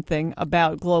 does something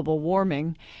about global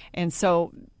warming. And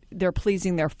so they're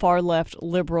pleasing their far left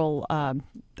liberal,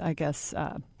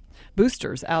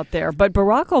 boosters out there. But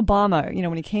Barack Obama, you know,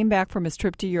 when he came back from his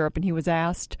trip to Europe and he was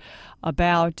asked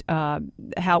about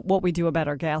what we do about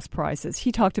our gas prices,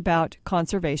 he talked about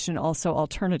conservation, also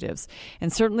alternatives.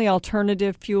 And certainly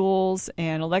alternative fuels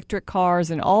and electric cars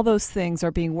and all those things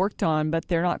are being worked on, but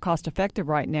they're not cost effective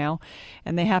right now,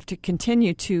 and they have to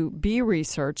continue to be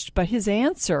researched. But his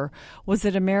answer was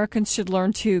that Americans should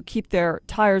learn to keep their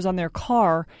tires on their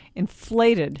car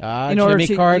inflated. In order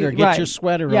Jimmy Carter, get your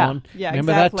sweater on. Yeah,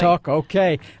 remember exactly. that talk?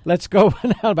 Okay, let's go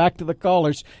now back to the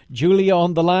callers. Julia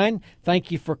on the line. Thank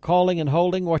you for calling and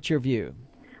holding. What's your view?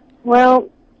 Well,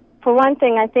 for one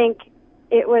thing, I think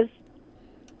it was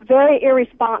very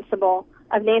irresponsible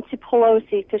of Nancy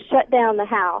Pelosi to shut down the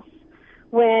House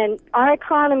when our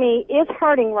economy is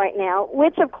hurting right now,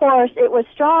 which, of course, it was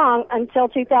strong until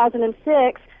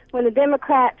 2006 when the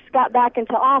Democrats got back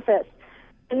into office.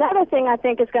 Another thing I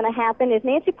think is going to happen is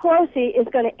Nancy Pelosi is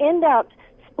going to end up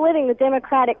splitting the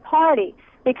Democratic Party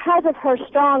because of her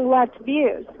strong left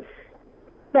views.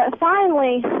 But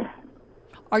finally...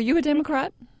 Are you a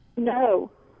Democrat? No.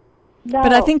 No.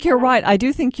 But I think you're right. I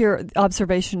do think your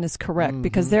observation is correct,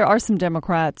 because there are some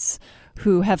Democrats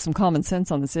who have some common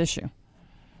sense on this issue.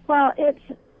 Well,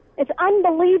 it's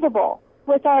unbelievable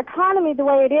with our economy the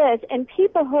way it is and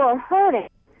people who are hurting.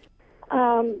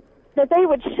 that they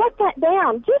would shut that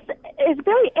down just is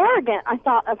very arrogant, I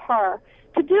thought, of her,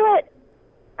 to do it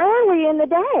early in the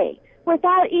day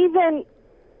without even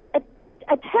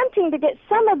attempting to get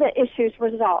some of the issues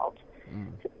resolved.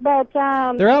 But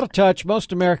they're out of touch.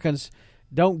 Most Americans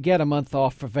don't get a month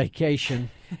off for vacation,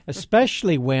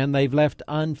 especially when they've left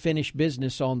unfinished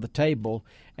business on the table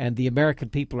and the American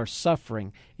people are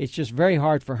suffering. It's just very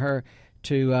hard for her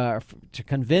to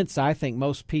convince, I think,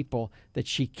 most people that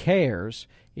she cares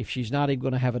if she's not even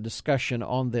going to have a discussion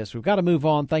on this. We've got to move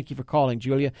on. Thank you for calling,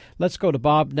 Julia. Let's go to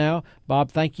Bob now.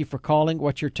 Bob, thank you for calling.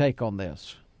 What's your take on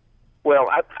this? Well,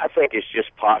 I think it's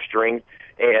just posturing.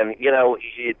 And,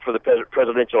 for the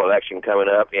presidential election coming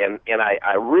up, and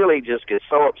I really just get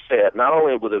so upset, not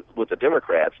only with the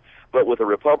Democrats, but with the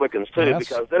Republicans, too, Yes.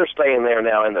 because they're staying there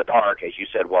now in the dark, as you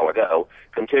said a while ago,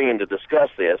 continuing to discuss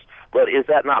this. But is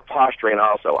that not posturing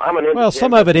also? I'm an Well,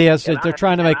 some of it is. They're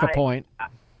trying to make a point.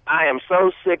 I am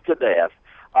so sick to death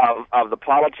of the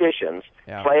politicians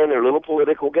playing their little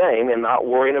political game and not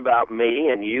worrying about me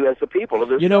and you as the people of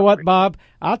this You know country. what, Bob?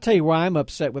 I'll tell you why I'm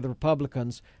upset with the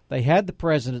Republicans. They had the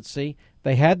presidency,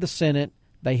 they had the Senate,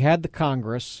 they had the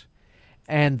Congress,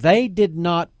 and they did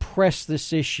not press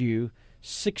this issue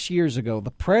 6 years ago.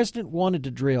 The president wanted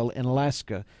to drill in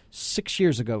Alaska 6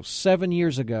 years ago, 7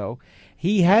 years ago.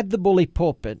 He had the bully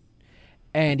pulpit,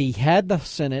 and he had the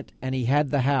Senate, and he had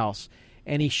the House,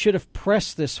 and he should have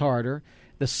pressed this harder.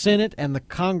 The Senate and the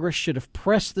Congress should have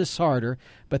pressed this harder,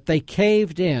 but they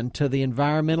caved in to the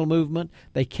environmental movement.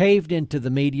 They caved into the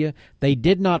media. They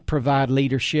did not provide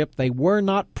leadership. They were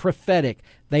not prophetic.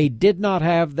 They did not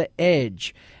have the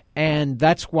edge. And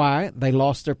that's why they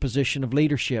lost their position of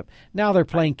leadership. Now they're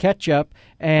playing catch-up,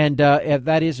 and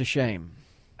that is a shame.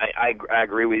 I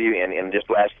agree with you, and just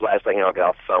last thing, and I'll get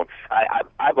off the phone.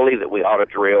 I believe that we ought to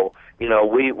drill.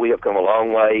 We have come a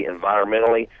long way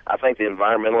environmentally. I think the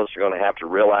environmentalists are going to have to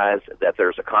realize that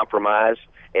there's a compromise,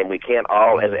 and we can't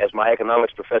all, as my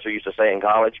economics professor used to say in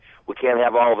college, we can't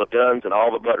have all the guns and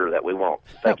all the butter that we want.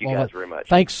 Thank you guys very much.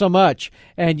 Thanks so much.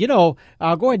 And,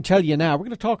 I'll go ahead and tell you now, we're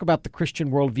going to talk about the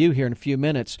Christian worldview here in a few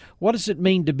minutes. What does it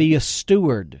mean to be a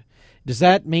steward? Does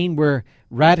that mean we're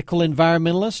radical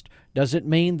environmentalists? Does it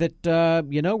mean that,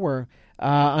 we're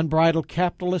unbridled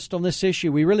capitalist on this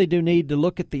issue? We really do need to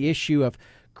look at the issue of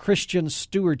Christian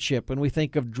stewardship when we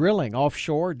think of drilling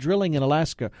offshore, drilling in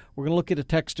Alaska. We're going to look at a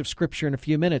text of Scripture in a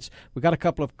few minutes. We've got a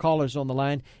couple of callers on the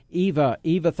line. Eva,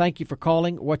 thank you for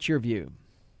calling. What's your view?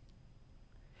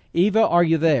 Eva, are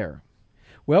you there?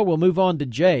 Well, we'll move on to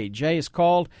Jay. Jay is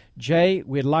called. Jay,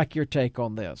 we'd like your take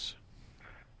on this.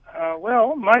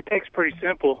 Well, my take's pretty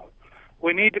simple.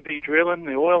 We need to be drilling.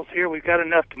 The oil's here. We've got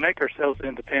enough to make ourselves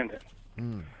independent.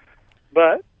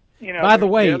 But, By the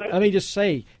way, let me just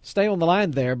say, stay on the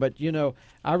line there, but,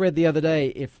 I read the other day,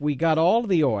 if we got all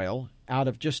the oil out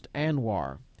of just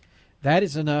ANWR, that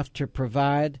is enough to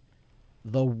provide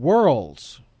the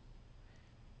world's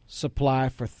supply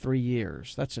for 3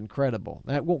 years. That's incredible.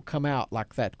 That won't come out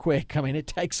like that quick. I mean, it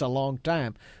takes a long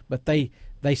time, but they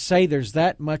say there's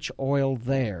that much oil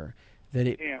there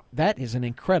that that is an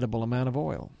incredible amount of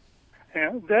oil.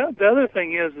 Yeah, the other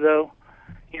thing is, though,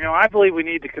 I believe we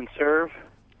need to conserve.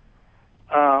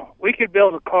 We could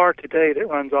build a car today that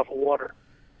runs off of water.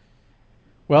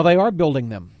 Well, they are building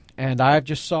them, and I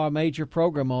just saw a major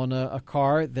program on a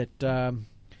car that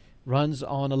runs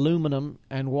on aluminum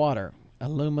and water.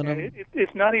 Aluminum.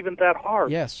 It's not even that hard.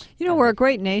 Yes. We're a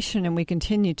great nation and we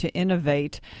continue to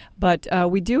innovate, but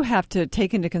we do have to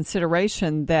take into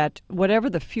consideration that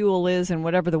whatever the fuel is and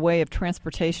whatever the way of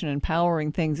transportation and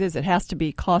powering things is, it has to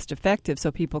be cost effective so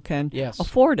people can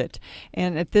afford it.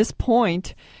 And at this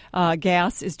point,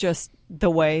 gas is just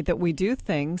the way that we do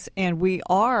things, and we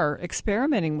are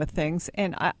experimenting with things.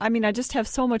 And I just have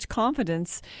so much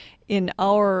confidence in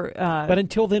our but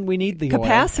until then, we need the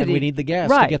capacity. Oil and we need the gas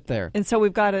to get there. And so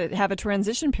we've got to have a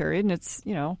transition period, and it's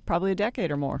probably a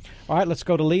decade or more. All right, let's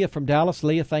go to Leah from Dallas.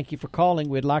 Leah, thank you for calling.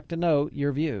 We'd like to know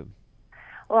your view.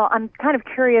 Well, I'm kind of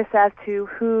curious as to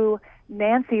who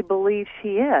Nancy believes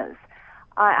she is.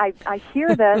 I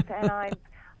hear this, and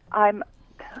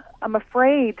I'm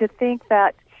afraid to think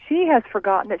that she has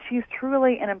forgotten that she's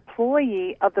truly an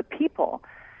employee of the people.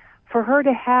 For her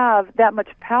to have that much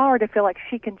power to feel like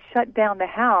she can shut down the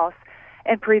House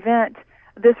and prevent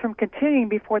this from continuing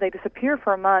before they disappear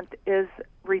for a month is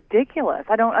ridiculous.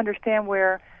 I don't understand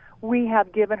where we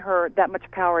have given her that much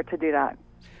power to do that.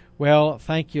 Well,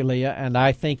 thank you, Leah, and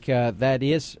I think that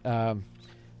is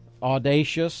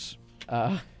audacious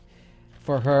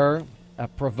for her,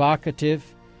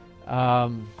 provocative.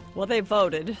 Well, they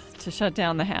voted to shut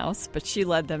down the House, but she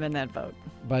led them in that vote.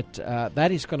 But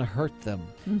that is going to hurt them.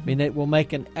 I mean, it will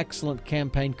make an excellent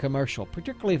campaign commercial,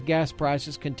 particularly if gas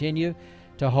prices continue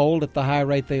to hold at the high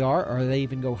rate they are, or they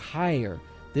even go higher.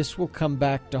 This will come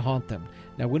back to haunt them.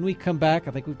 Now, when we come back,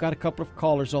 I think we've got a couple of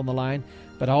callers on the line,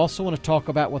 but I also want to talk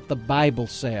about what the Bible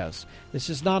says. This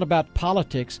is not about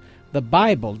politics. The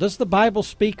Bible, does the Bible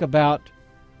speak about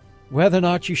whether or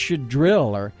not you should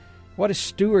drill, or what is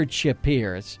stewardship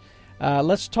here?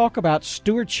 Let's talk about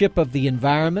stewardship of the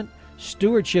environment,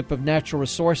 stewardship of natural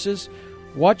resources.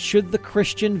 What should the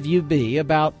Christian view be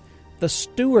about the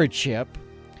stewardship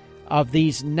of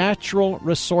these natural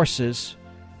resources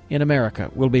in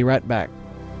America? We'll be right back.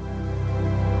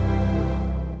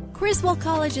 Criswell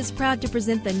College is proud to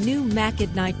present the new Mac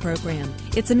at Night program.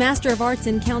 It's a Master of Arts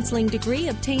in Counseling degree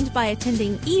obtained by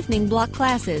attending evening block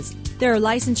classes. There are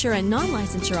licensure and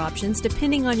non-licensure options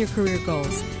depending on your career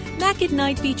goals. Mac at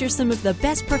Night features some of the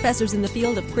best professors in the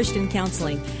field of Christian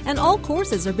counseling, and all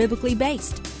courses are biblically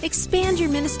based. Expand your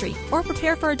ministry or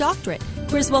prepare for a doctorate.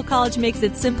 Criswell College makes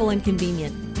it simple and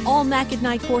convenient. All Mac at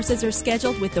Night courses are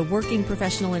scheduled with the working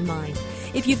professional in mind.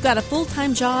 If you've got a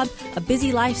full-time job, a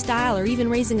busy lifestyle, or even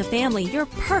raising a family, you're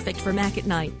perfect for Mac at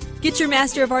Night. Get your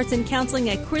Master of Arts in Counseling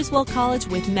at Criswell College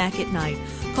with Mac at Night.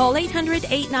 Call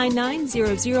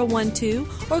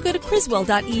 800-899-0012 or go to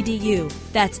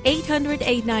criswell.edu. That's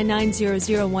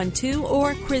 800-899-0012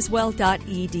 or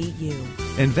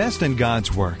criswell.edu. Invest in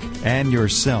God's work and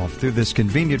yourself through this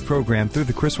convenient program through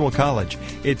the Criswell College.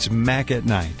 It's Mac at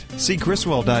Night. See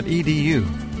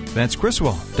criswell.edu. That's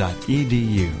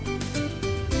criswell.edu.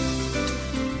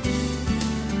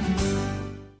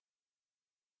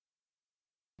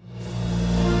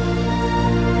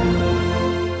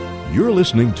 You're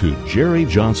listening to Jerry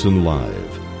Johnson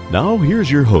Live. Now, here's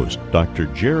your host, Dr.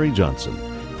 Jerry Johnson,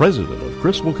 president of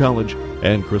Criswell College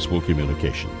and Criswell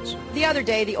Communications. The other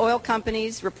day, the oil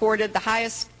companies reported the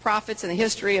highest profits in the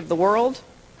history of the world.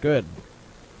 Good.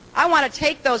 I want to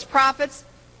take those profits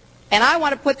and I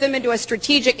want to put them into a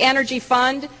strategic energy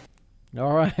fund.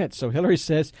 All right. So Hillary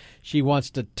says she wants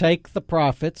to take the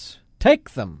profits, take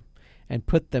them, and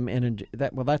put them in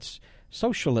that. Well, that's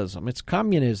socialism. It's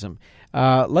communism.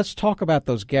 Let's talk about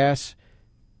those gas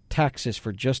taxes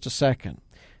for just a second,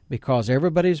 because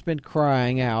everybody's been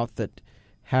crying out that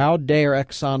how dare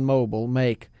ExxonMobil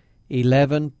make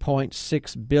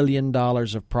 $11.6 billion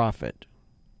of profit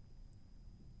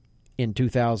in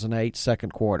 2008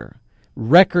 second quarter.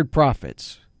 Record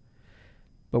profits.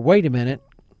 But wait a minute.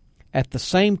 At the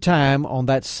same time, on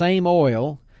that same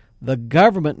oil, the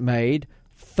government made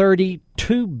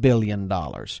 $32 billion.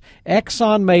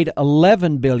 Exxon made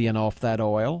 $11 billion off that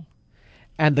oil,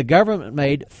 and the government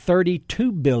made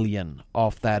 $32 billion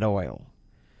off that oil.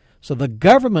 So the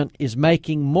government is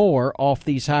making more off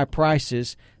these high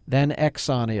prices than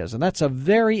Exxon is, and that's a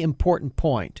very important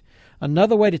point.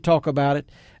 Another way to talk about it,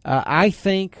 I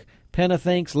think, Penna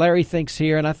thinks, Larry thinks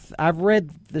here, and I've read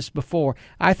this before,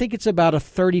 I think it's about a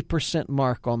 30%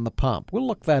 mark on the pump. We'll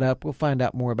look that up. We'll find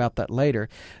out more about that later.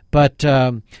 But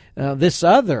this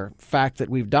other fact that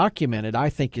we've documented, I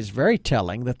think, is very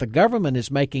telling, that the government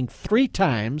is making 3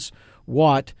 times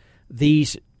what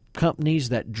these companies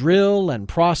that drill and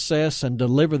process and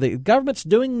deliver. The government's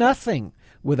doing nothing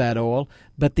with that oil,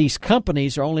 but these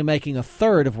companies are only making a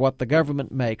third of what the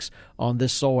government makes on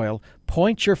this oil.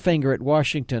 Point your finger at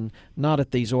Washington, not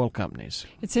at these oil companies.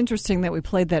 It's interesting that we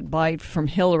played that bite from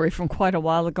Hillary from quite a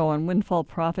while ago on windfall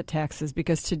profit taxes,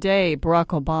 because today Barack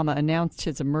Obama announced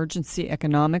his emergency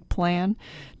economic plan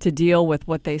to deal with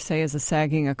what they say is a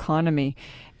sagging economy.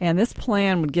 And this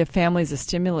plan would give families a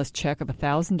stimulus check of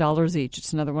 $1,000 each.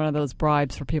 It's another one of those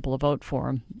bribes for people to vote for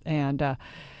him. And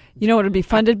you know what it would be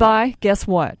funded by? Guess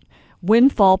what?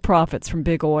 Windfall profits from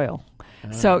big oil.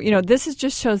 So, this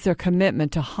just shows their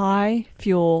commitment to high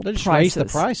fuel prices. Raise the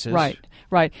prices. Right.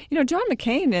 John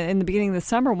McCain in the beginning of the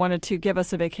summer wanted to give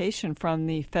us a vacation from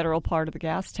the federal part of the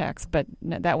gas tax, but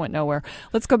that went nowhere.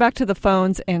 Let's go back to the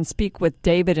phones and speak with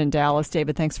David in Dallas.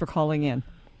 David, thanks for calling in.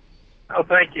 Oh,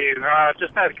 thank you.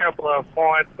 Just had a couple of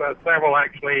points, several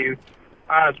actually.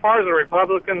 As far as the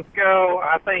Republicans go,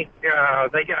 I think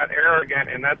they got arrogant,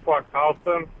 and that's what cost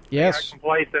them. Yes. They got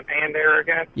complacent and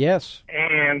arrogant. Yes.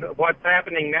 And what's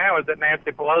happening now is that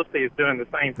Nancy Pelosi is doing the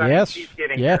same thing. Yes. She's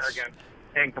getting Yes. arrogant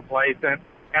and complacent,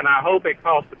 and I hope it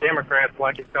costs the Democrats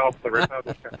like it costs the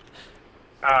Republicans.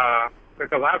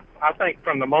 Because I think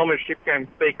from the moment she became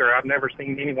Speaker, I've never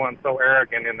seen anyone so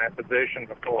arrogant in that position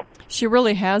before. She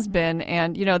really has been,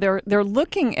 and they're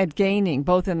looking at gaining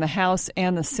both in the House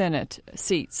and the Senate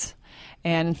seats.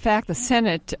 And in fact, the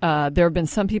Senate, there have been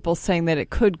some people saying that it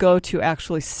could go to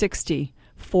actually 60-40,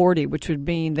 which would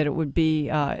mean that it would be,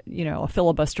 a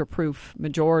filibuster-proof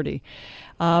majority.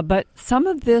 But some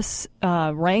of this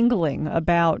wrangling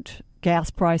about gas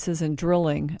prices and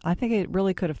drilling, I think it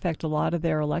really could affect a lot of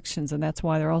their elections, and that's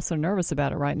why they're also nervous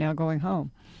about it right now going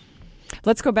home.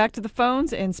 Let's go back to the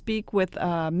phones and speak with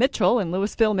Mitchell in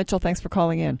Louisville. Mitchell, thanks for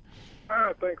calling in.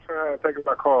 Thanks for taking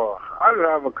my call. I just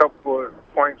have a couple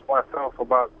of points myself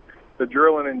about the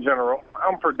drilling in general.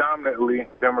 I'm predominantly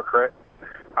Democrat.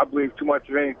 I believe too much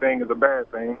of anything is a bad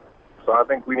thing, so I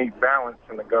think we need balance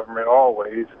in the government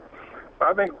always. But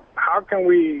I think, how can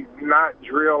we not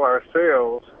drill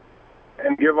ourselves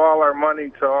and give all our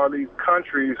money to all these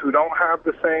countries who don't have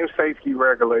the same safety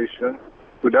regulations,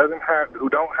 who don't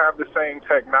have the same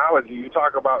technology? You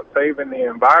talk about saving the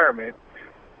environment.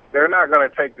 They're not going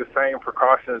to take the same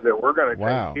precautions that we're going to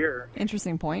take here.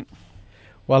 Interesting point.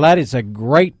 Well, that is a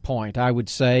great point, I would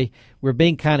say. We're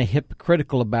being kind of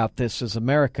hypocritical about this as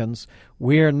Americans.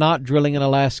 We're not drilling in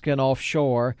Alaska and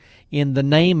offshore in the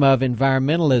name of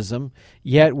environmentalism,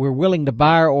 yet we're willing to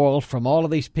buy our oil from all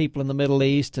of these people in the Middle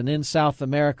East and in South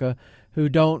America who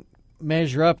don't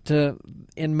measure up to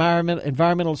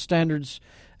environmental standards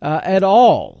at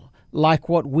all, like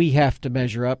what we have to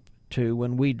measure up to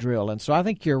when we drill. And so I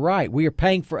think you're right. We are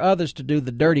paying for others to do the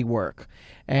dirty work,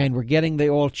 and we're getting the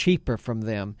oil cheaper from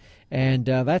them. And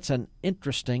that's an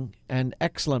interesting and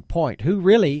excellent point. Who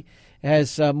really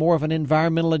has more of an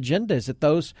environmental agenda? Is it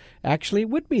those? Actually, it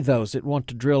would be those that want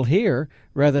to drill here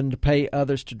rather than to pay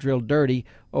others to drill dirty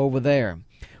over there.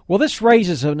 Well, this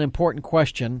raises an important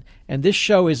question, and this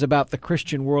show is about the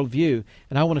Christian worldview,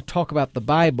 and I want to talk about the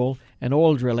Bible and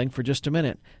oil drilling for just a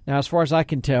minute. Now, as far as I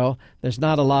can tell, there's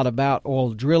not a lot about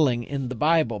oil drilling in the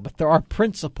Bible, but there are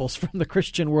principles from the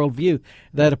Christian worldview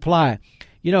that apply.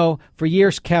 You know, for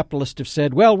years capitalists have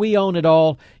said, well, we own it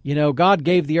all. You know, God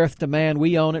gave the earth to man.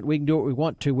 We own it. We can do what we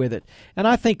want to with it. And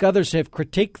I think others have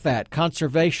critiqued that.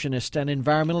 Conservationists and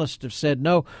environmentalists have said,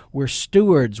 no, we're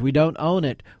stewards. We don't own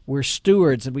it. We're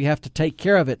stewards, and we have to take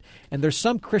care of it. And there's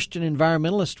some Christian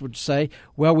environmentalists would say,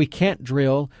 well, we can't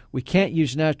drill. We can't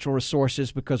use natural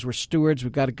resources because we're stewards.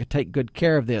 We've got to take good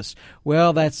care of this.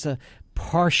 Well, that's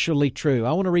partially true.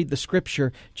 I want to read the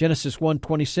scripture. Genesis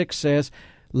 1:26 says,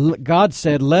 God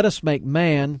said, let us make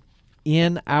man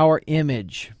in our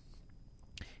image.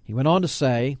 He went on to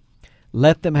say,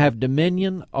 let them have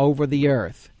dominion over the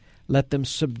earth. Let them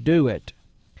subdue it.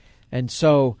 And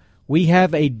so we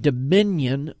have a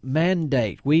dominion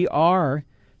mandate. We are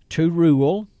to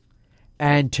rule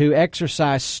and to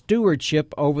exercise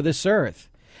stewardship over this earth.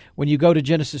 When you go to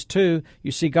Genesis 2,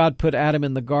 you see God put Adam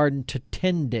in the garden to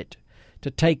tend it, to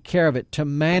take care of it, to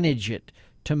manage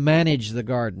the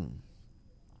garden.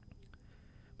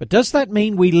 But does that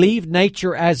mean we leave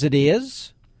nature as it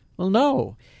is? Well,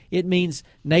 no. It means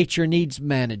nature needs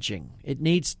managing. It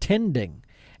needs tending.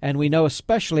 And we know,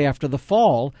 especially after the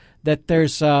fall, that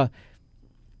there's a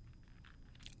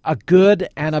good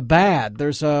and a bad.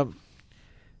 There's the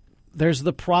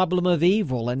problem of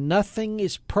evil, and nothing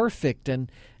is perfect. And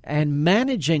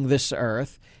managing this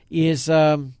earth is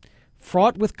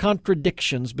fraught with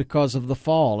contradictions because of the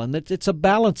fall. And it's a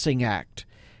balancing act.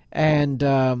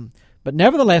 And but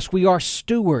nevertheless, we are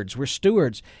stewards. We're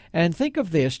stewards. And think of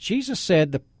this. Jesus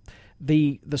said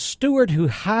the steward who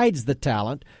hides the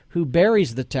talent, who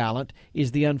buries the talent,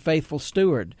 is the unfaithful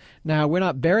steward. Now, we're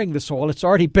not burying this oil. It's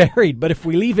already buried. But if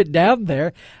we leave it down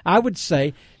there, I would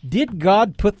say, did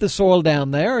God put this oil down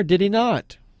there or did he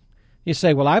not? You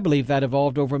say, well, I believe that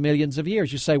evolved over millions of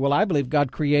years. You say, well, I believe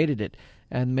God created it,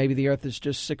 and maybe the earth is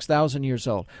just 6,000 years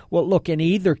old. Well, look, in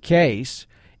either case,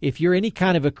 if you're any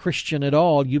kind of a Christian at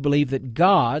all, you believe that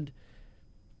God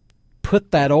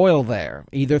put that oil there,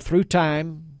 either through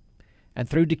time and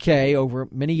through decay over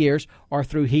many years, or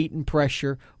through heat and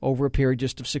pressure over a period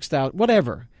just of 6,000,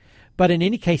 whatever. But in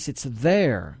any case, it's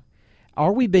there.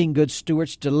 Are we being good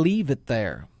stewards to leave it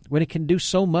there when it can do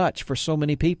so much for so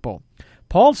many people?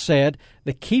 Paul said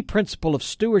the key principle of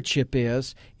stewardship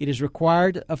is it is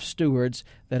required of stewards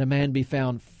that a man be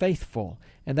found faithful.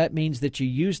 And that means that you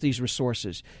use these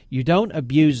resources. You don't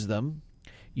abuse them.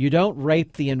 You don't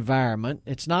rape the environment.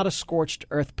 It's not a scorched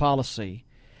earth policy.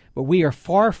 But we are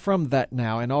far from that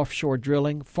now in offshore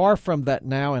drilling, far from that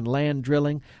now in land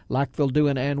drilling like they'll do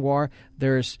in Anwar.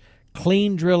 There's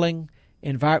clean drilling.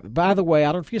 By the way,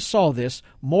 I don't know if you saw this,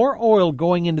 more oil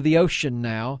going into the ocean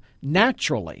now,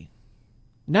 naturally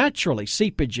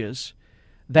seepages,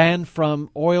 than from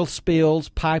oil spills,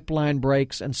 pipeline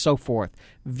breaks, and so forth.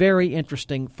 Very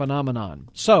interesting phenomenon.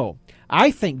 So,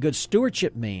 I think good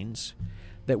stewardship means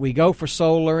that we go for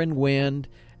solar and wind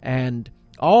and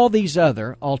all these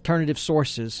other alternative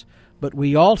sources, but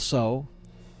we also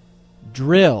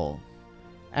drill,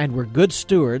 and we're good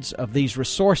stewards of these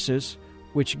resources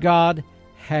which God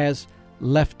has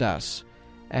left us,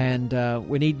 and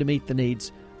we need to meet the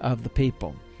needs of the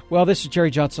people. Well, this is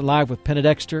Jerry Johnson Live with Penn and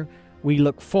Dexter. We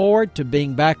look forward to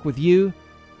being back with you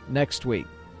next week.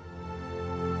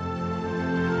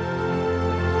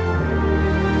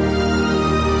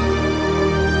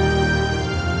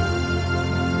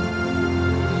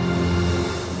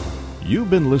 You've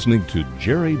been listening to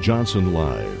Jerry Johnson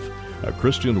Live, a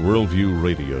Christian Worldview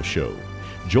radio show.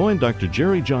 Join Dr.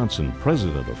 Jerry Johnson,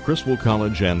 president of Criswell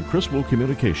College and Criswell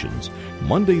Communications,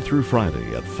 Monday through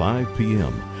Friday at 5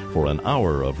 p.m. for an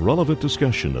hour of relevant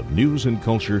discussion of news and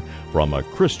culture from a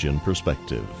Christian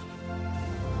perspective.